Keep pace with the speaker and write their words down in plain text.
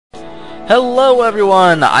Hello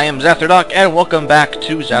everyone, I am Zathrodock, and welcome back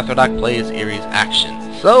to Zathrodock Plays Eryi's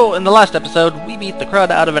Action. So, in the last episode, we beat the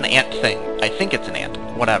crud out of an ant thing. I think it's an ant,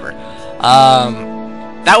 whatever.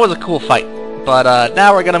 That was a cool fight, but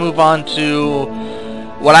now we're gonna move on to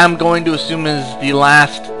what I'm going to assume is the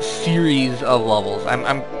last series of levels.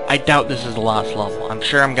 I doubt this is the last level. I'm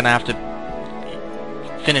sure I'm gonna have to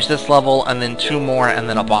finish this level, and then two more, and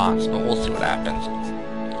then a boss, but we'll see what happens.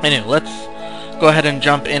 Anyway, let's go ahead and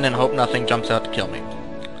jump in and hope nothing jumps out to kill me.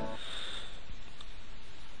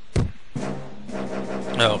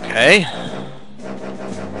 Okay.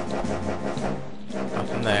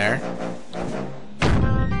 Nothing there.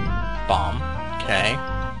 Bomb. Okay.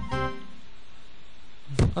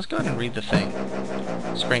 Let's go ahead and read the thing.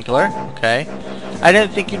 Sprinkler. Okay. I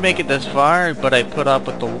didn't think you'd make it this far, but I put up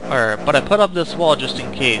this wall just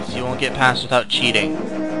in case. You won't get past without cheating.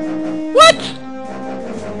 What?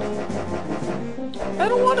 I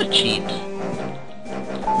don't want to cheat.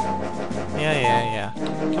 Yeah.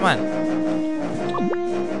 Come on.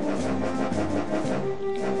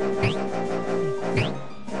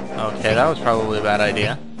 Okay, that was probably a bad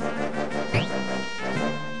idea.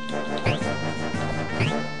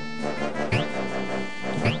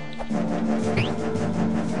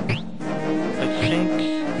 I think...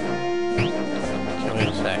 Okay, wait a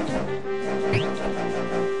sec.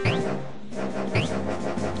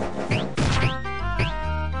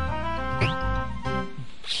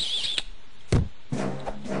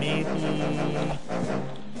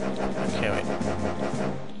 Okay, wait.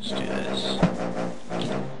 Let's do this.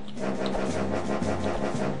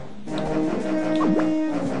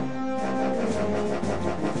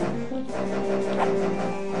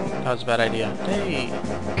 That was a bad idea. Hey!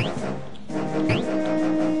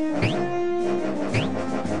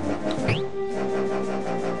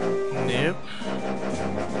 Nope.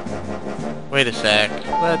 Wait a sec.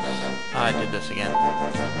 Let's... Oh, I did this again.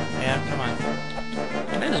 Yeah, come on.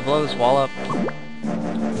 Can I just blow this wall up?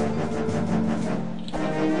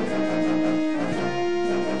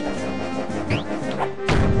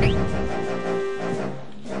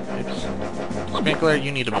 Oops. Sprinkler,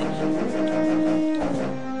 you need to move.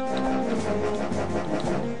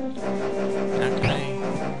 Okay.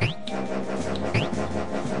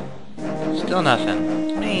 Still nothing.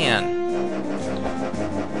 Man.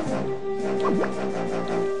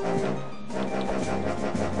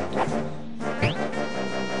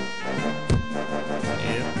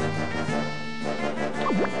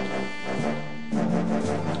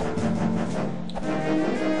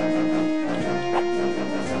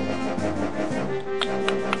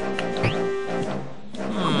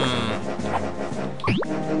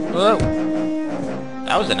 Whoa!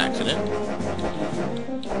 That was an accident.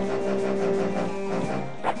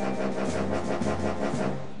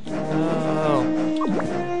 Oh.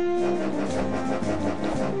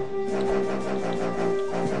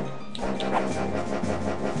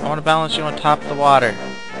 I want to balance you on top of the water.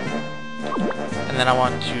 And then I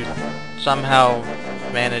want to somehow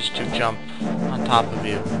manage to jump on top of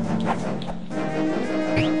you.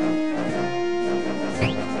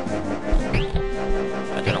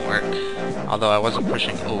 Although I wasn't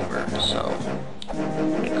pushing over, so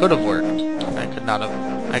it could have worked.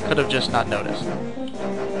 I could have just not noticed.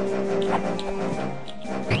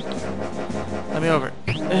 Let me over.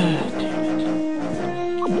 Damn it.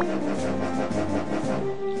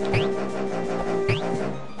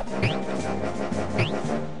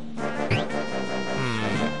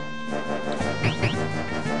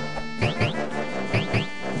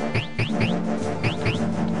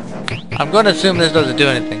 I'm going to assume this doesn't do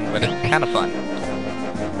anything, but it's kind of fun.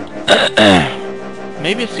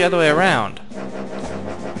 Maybe it's the other way around.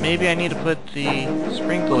 Maybe I need to put the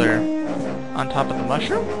sprinkler on top of the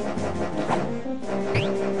mushroom?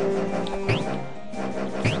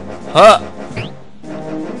 Huh!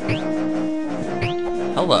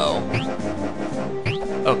 Hello.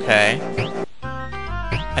 Okay.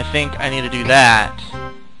 I think I need to do that.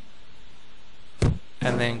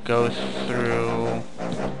 And then go through...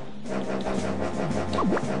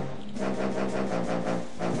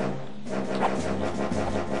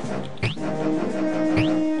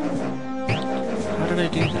 How did I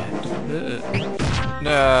do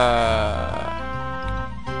that?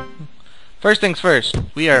 First things first,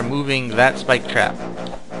 we are moving that spike trap.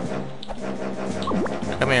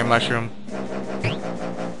 Come here, mushroom.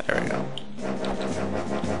 There we go.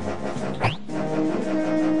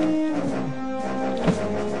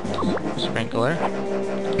 Sprinkler.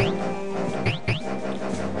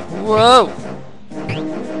 Whoa!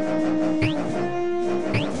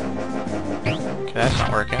 Okay, that's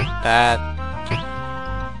not working. That...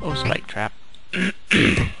 Oh, spike trap.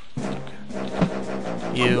 Okay.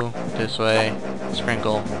 this way,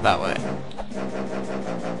 sprinkle that way.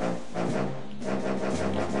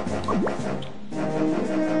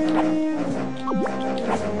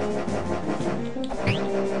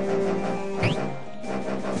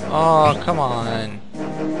 Oh, come on.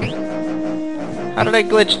 How did I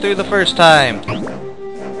glitch through the first time?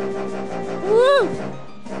 Woo!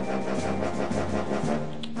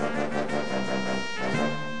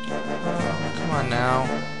 Oh, come on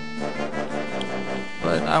now.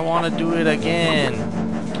 But I want to do it again.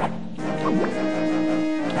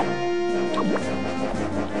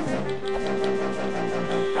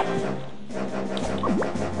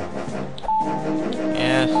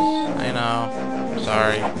 Yes, I know. I'm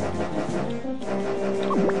sorry.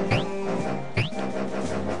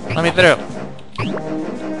 Let me through.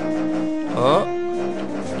 Oh.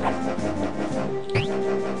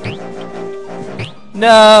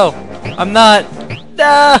 No! I'm not.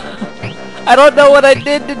 No! I don't know what I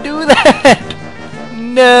did to do that!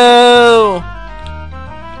 No!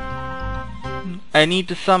 I need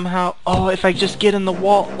to somehow... Oh, if I just get in the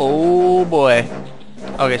wall... Oh, boy.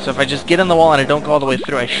 Okay, so if I just get in the wall and I don't go all the way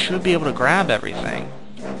through, I should be able to grab everything.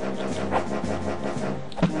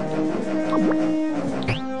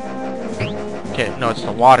 Okay, no, it's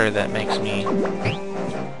the water that makes me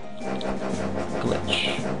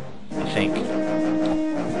glitch, I think.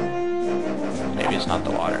 Maybe it's not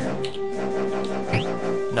the water.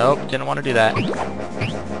 Nope, didn't want to do that.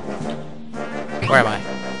 Where am I?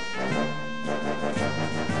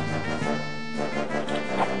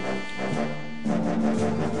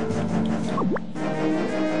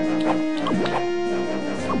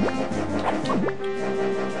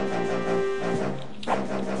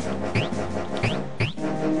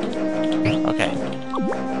 Okay.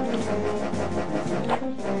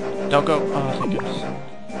 Don't go. Oh, thank goodness.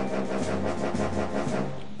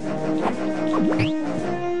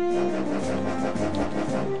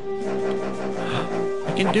 I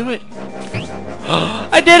can do it.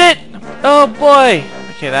 I did it! Oh boy.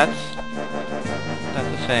 Okay, that's a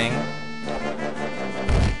thing.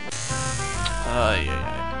 Yeah.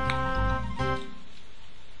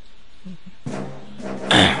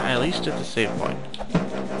 I at least at the save point.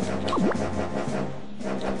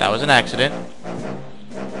 That was an accident.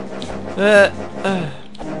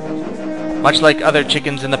 Much like other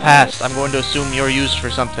chickens in the past, I'm going to assume you're used for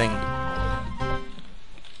something.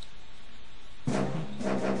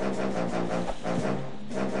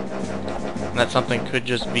 And that something could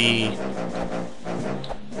just be...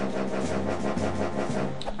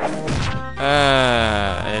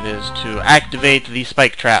 it is to activate the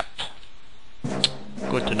spike trap.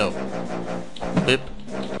 Good to know. Whip.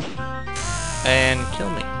 And kill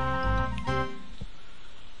me.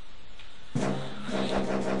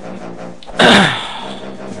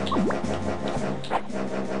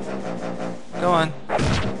 Go on.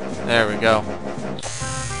 There we go.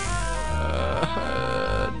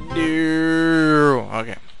 No.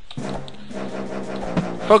 Okay.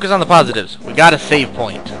 Focus on the positives. We got a save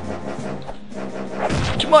point.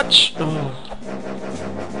 Too much. Ugh.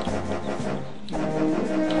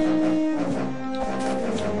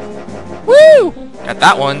 Woo! Got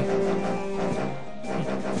that one.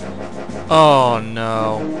 Oh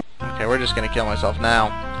no. Okay, we're just gonna kill myself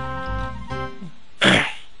now.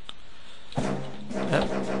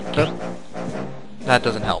 That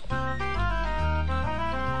doesn't help.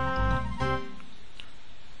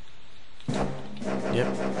 Yep.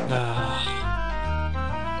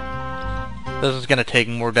 This is gonna take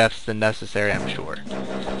more deaths than necessary, I'm sure.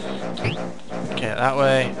 Okay, that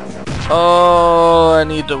way. Oh, I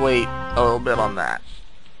need to wait a little bit on that.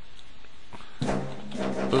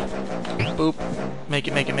 Boop. Boop. Make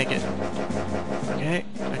it, make it, make it. Okay,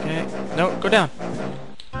 okay. No, go down.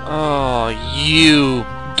 Oh, you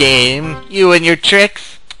game. You and your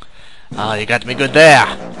tricks. Oh, you got me good there.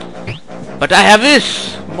 But I have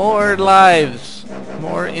this! More lives.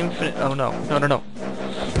 More infinite... Oh, no. No, no, no.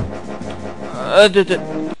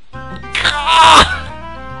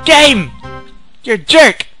 Game! You're a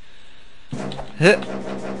jerk!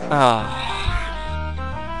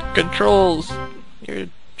 Controls. You're a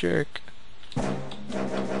jerk.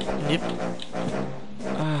 Yep.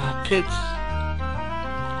 Pits.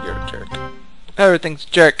 You're a jerk. Everything's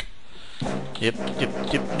jerk. Yep, yep,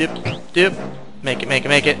 yep, yep, yep. Make it, make it,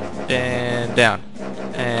 make it. And down.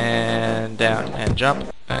 And down. And jump.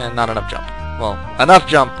 And not enough jump. Well, enough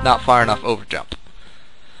jump, not far enough over jump.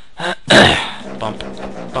 Bump,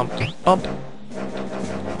 bump, bump.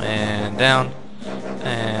 And down.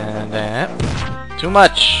 And too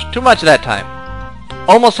much. Too much that time.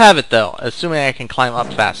 Almost have it though, assuming I can climb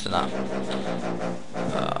up fast enough.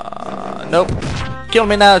 Nope. Kill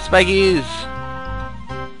me now, spikies!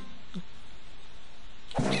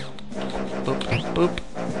 Boop, boop.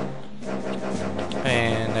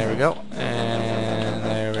 And there we go. And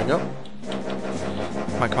there we go.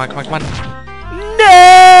 Come on, come on, come on, come on.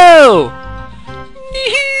 No!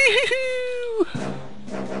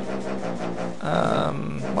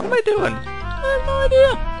 What am I doing? I have no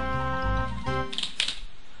idea.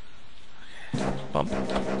 Bump,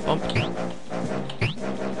 bump.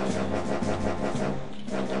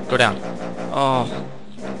 Go down. Oh.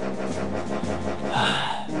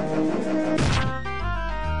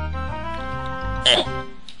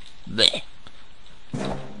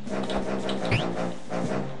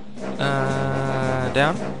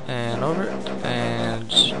 Down and over and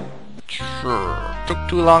took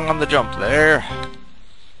too long on the jump there.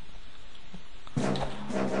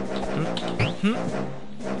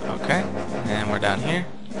 Okay, and we're down here,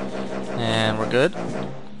 and we're good.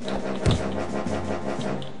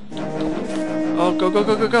 Oh, go, go,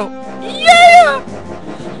 go, go, go! Yeah!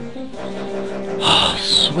 Oh,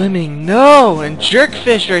 swimming, no! And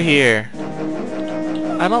jerkfish are here.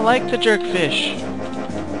 I don't like the jerkfish.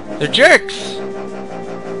 They're jerks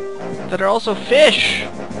that are also fish.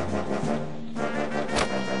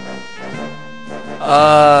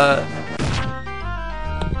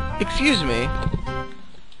 Excuse me.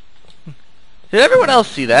 Did everyone else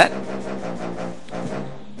see that?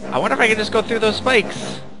 I wonder if I can just go through those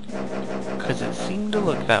spikes. Because it seemed to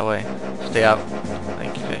look that way. Stay out.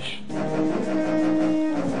 Thank you, fish.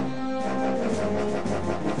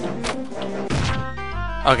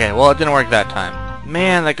 Okay, well it didn't work that time.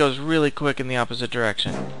 Man, that goes really quick in the opposite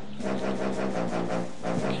direction.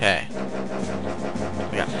 Okay.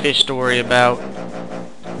 We got fish to worry about.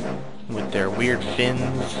 With their weird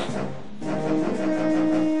fins.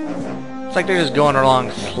 It's like they're just going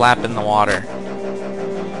along slapping the water.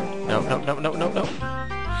 No, no, no, no, no, no.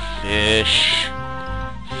 Fish.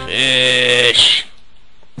 Fish.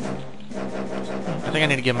 I think I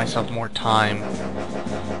need to give myself more time.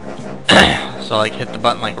 So like hit the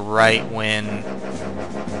button like right when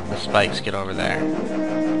the spikes get over there.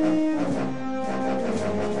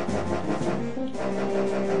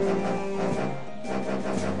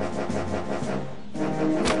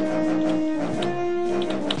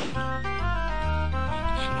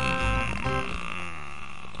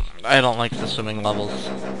 I don't like the swimming levels.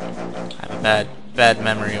 I have a bad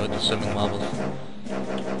memory with the swimming levels.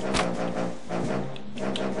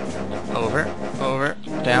 Over, over,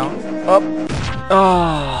 down, up.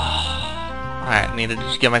 Oh. Alright, need to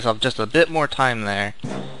just give myself just a bit more time there.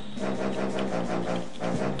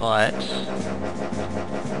 But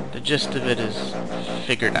the gist of it is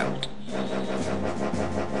figured out.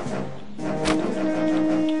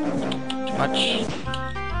 Too much.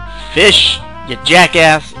 Fish, you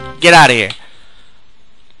jackass! Get out of here!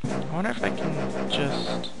 I wonder if I can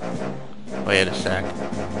just... Wait a sec.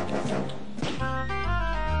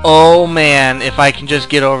 Oh man, if I can just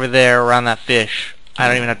get over there around that fish, I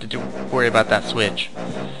don't even have to worry about that switch.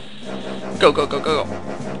 Go, go, go, go, go.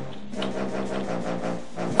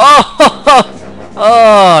 Oh!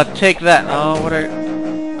 Oh, take that. Oh, what are...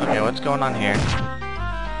 Okay, what's going on here?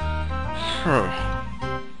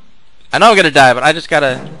 I know I'm gonna die, but I just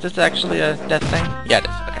gotta... Is this actually a death thing? Yeah, it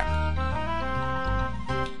is. Okay.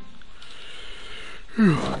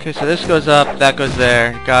 Okay, so this goes up, that goes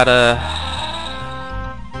there. Gotta...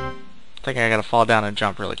 I think I gotta fall down and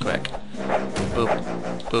jump really quick. Boop.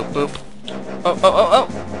 Boop, boop. Oh, oh, oh, oh!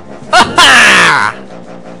 Aha!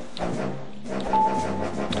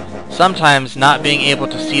 Sometimes not being able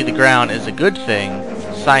to see the ground is a good thing.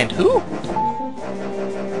 Signed who?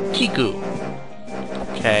 Tiku.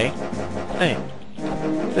 Okay. Hey.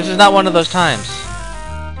 This is not one of those times.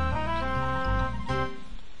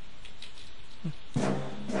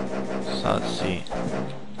 So let's see.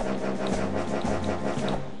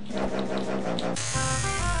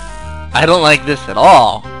 I don't like this at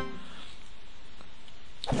all.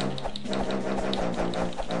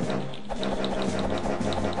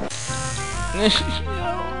 No,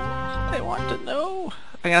 I want to know.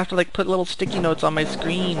 I'm gonna have to like put little sticky notes on my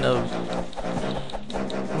screen of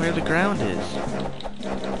where the ground is.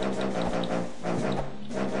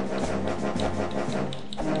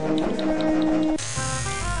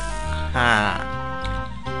 Ha.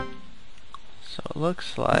 So it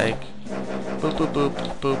looks like boop boop boop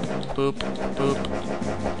boop boop boop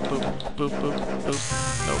boop boop boop boop.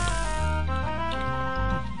 Nope.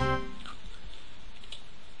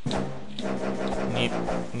 Nip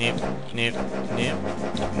nip nip nip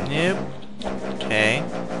nip. Okay.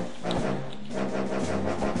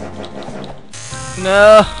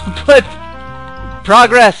 No, but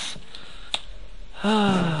progress.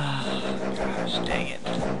 Gosh, dang it.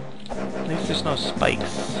 At least there's no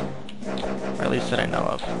spikes. Or at least that I know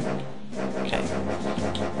of. Okay.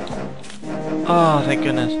 Oh, thank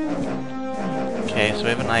goodness. Okay, so we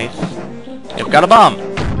have an ice. We've got a bomb!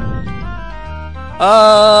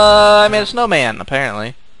 I made a snowman,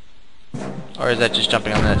 apparently. Or is that just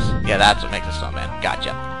jumping on this? Yeah, that's what makes a snowman.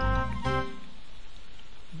 Gotcha.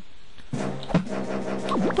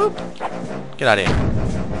 Boop! Get out of here.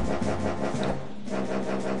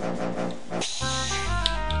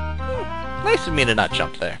 Nice of me to not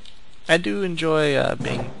jump there. I do enjoy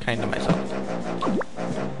being kind to myself.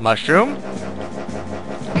 Mushroom?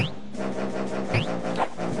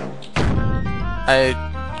 I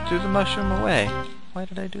threw the mushroom away. Why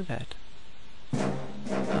did I do that?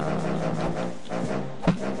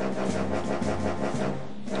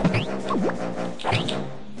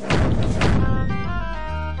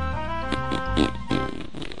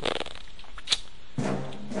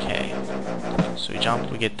 Okay. So we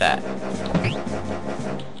jump, we get that.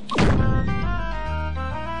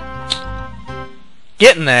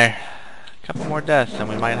 Getting there. A couple more deaths, and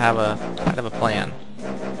we might have a plan.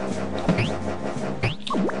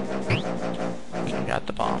 Okay, got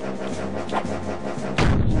the bomb.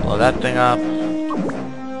 Blow that thing up.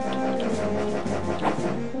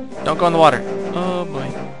 Don't go in the water. Oh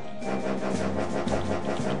boy.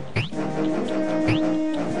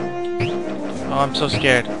 Oh, I'm so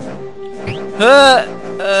scared.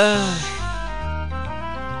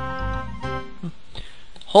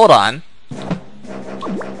 Hold on.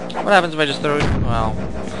 What happens if I just throw it? Well,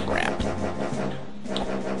 crap.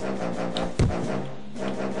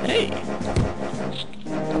 Hey!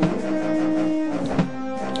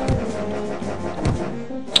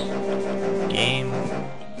 Game.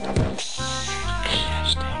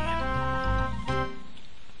 Gosh dang it.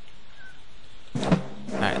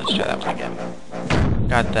 Alright, let's try that one again.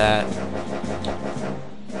 Got that.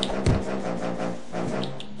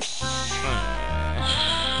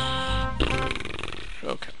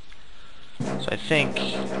 Okay. So I think...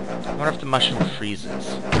 I wonder if the mushroom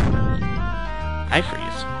freezes. I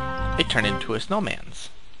freeze. They turn into a snowman's.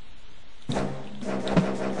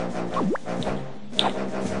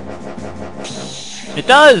 It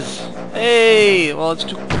does! Hey! Well, it's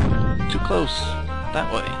too close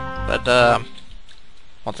that way. But,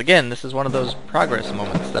 once again, this is one of those progress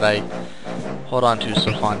moments that I hold on to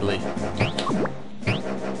so fondly.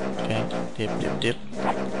 Okay. Dip, dip, dip.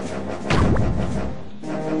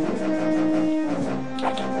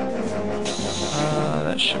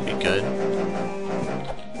 That should be good.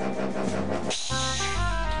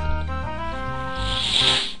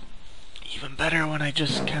 Even better when I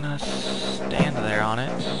just kind of stand there on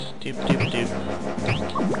it. Doop, doop, doop.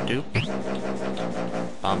 Doop.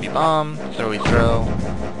 Bomby bomb. Throwy throw.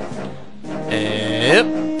 Yep.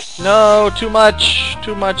 No, too much.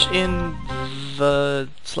 Too much in the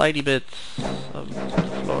slidey bits of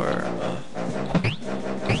the floor.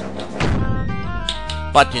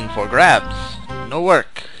 Button for grabs. No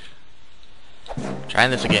work.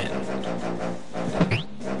 Trying this again.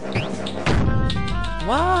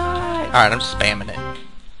 Why? Alright, I'm spamming it.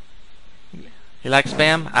 You like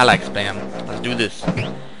spam? I like spam. Let's do this.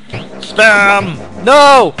 Spam!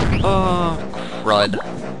 No! Oh, crud.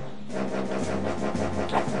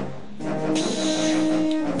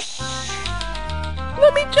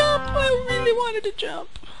 Let me jump! I really wanted to jump.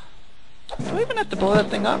 Do I even have to blow that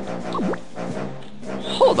thing up?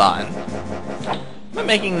 Hold on. Am I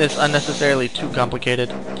making this unnecessarily too complicated?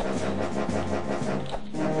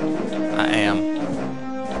 I am.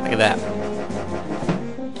 Look at that.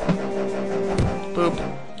 Boop.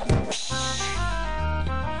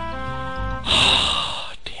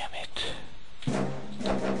 Damn it.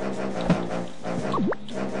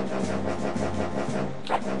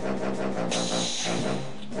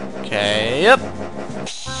 Okay, yep.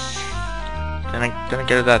 Didn't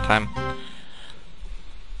get it that time.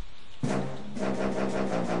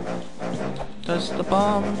 Does the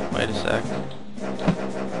bomb... Wait a sec.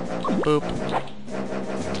 Boop.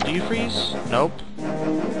 Do you freeze? Nope.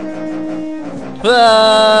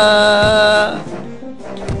 Ah!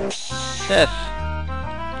 Death.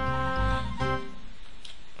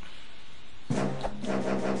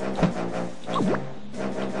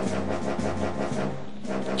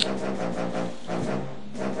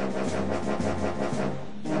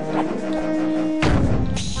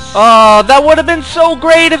 Oh, that would have been so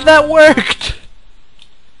great if that worked!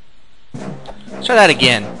 Let's try that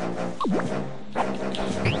again.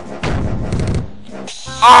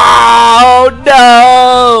 Oh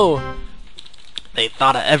no! They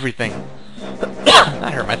thought of everything.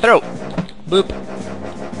 That hurt my throat. Boop.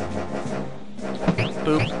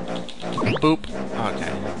 Boop. Boop.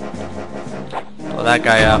 Okay. Blow that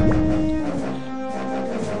guy up.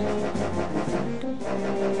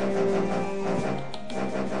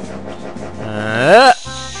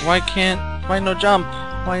 Why no jump?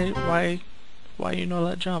 Why you no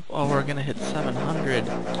let jump? Oh, we're gonna hit 700.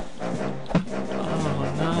 Oh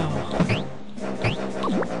no.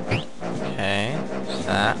 Okay, there's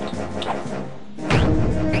that.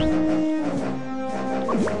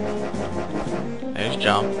 There's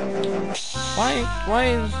jump. Why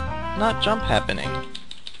is not jump happening?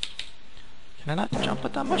 Can I not jump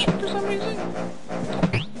with that mushroom for some reason?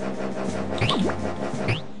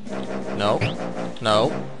 Nope.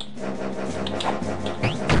 No.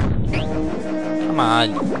 Come on.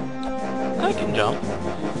 I can jump.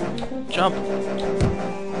 Jump.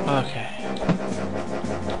 Okay.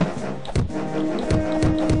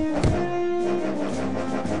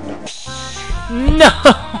 No!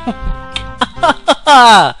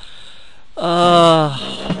 Ay.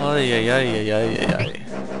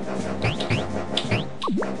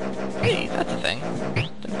 Hey, that's a thing.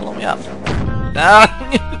 Didn't blow me up.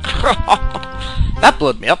 That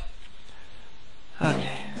blowed me up.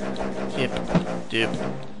 Okay. Dip, doop,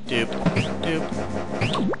 doop, doop.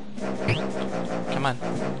 Come on.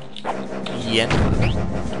 Yen.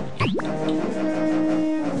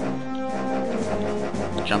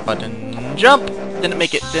 Jump button. Jump! Didn't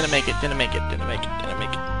make it.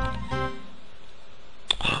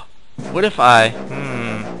 What if I...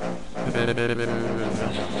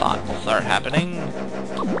 Thoughts are happening.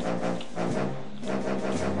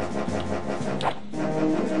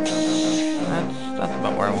 That's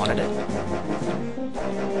about where I wanted it.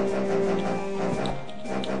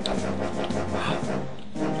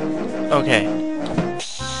 Okay.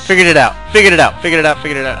 Figured it out.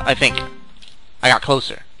 I think. I got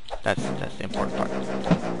closer. That's the important part.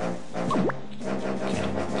 Okay.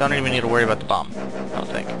 Don't even need to worry about the bomb, I don't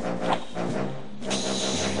think.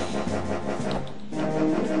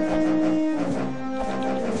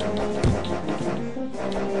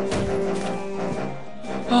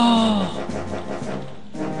 Oh.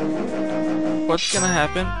 What's gonna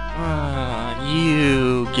happen?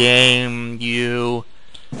 You game, you.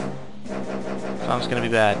 Bomb's gonna be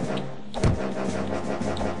bad.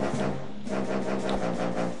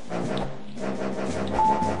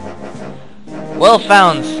 Well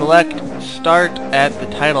found. Select start at the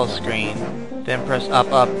title screen. Then press up,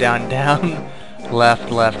 down, down, left,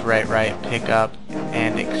 right, pick up,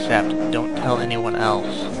 and accept. Don't tell anyone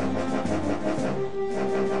else.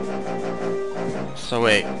 So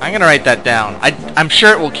wait, I'm gonna write that down. I'm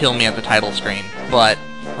sure it will kill me at the title screen, but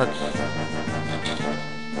let's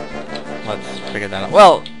figure that out.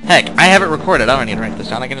 Well, heck, I have it recorded. I don't need to write this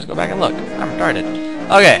down. I can just go back and look. I'm retarded.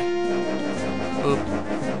 Okay. Boop.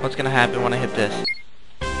 What's gonna happen when I hit this?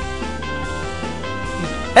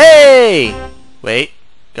 Hey! Wait.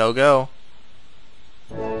 Go.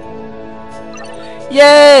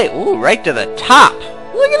 Yay! Ooh, right to the top.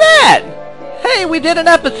 Look at that! Hey, we did an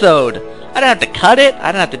episode! I didn't have to cut it. I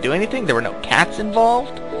didn't have to do anything. There were no cats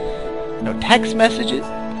involved. No text messages.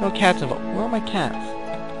 No cats involved. Where are my cats?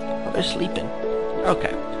 Oh, they're sleeping.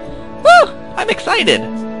 Okay. Woo! I'm excited!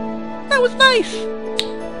 That was nice!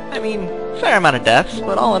 I mean, fair amount of deaths,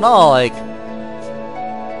 but all in all, like...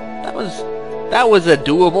 That was a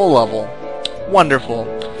doable level. Wonderful.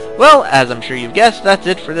 Well, as I'm sure you've guessed, that's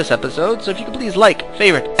it for this episode, so if you could please like,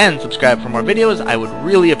 favorite, and subscribe for more videos, I would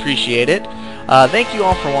really appreciate it. Thank you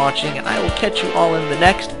all for watching, and I will catch you all in the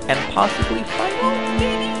next, and possibly final,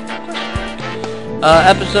 maybe,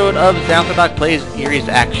 episode of Zathrodock Plays Eryi's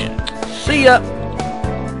Action. See ya!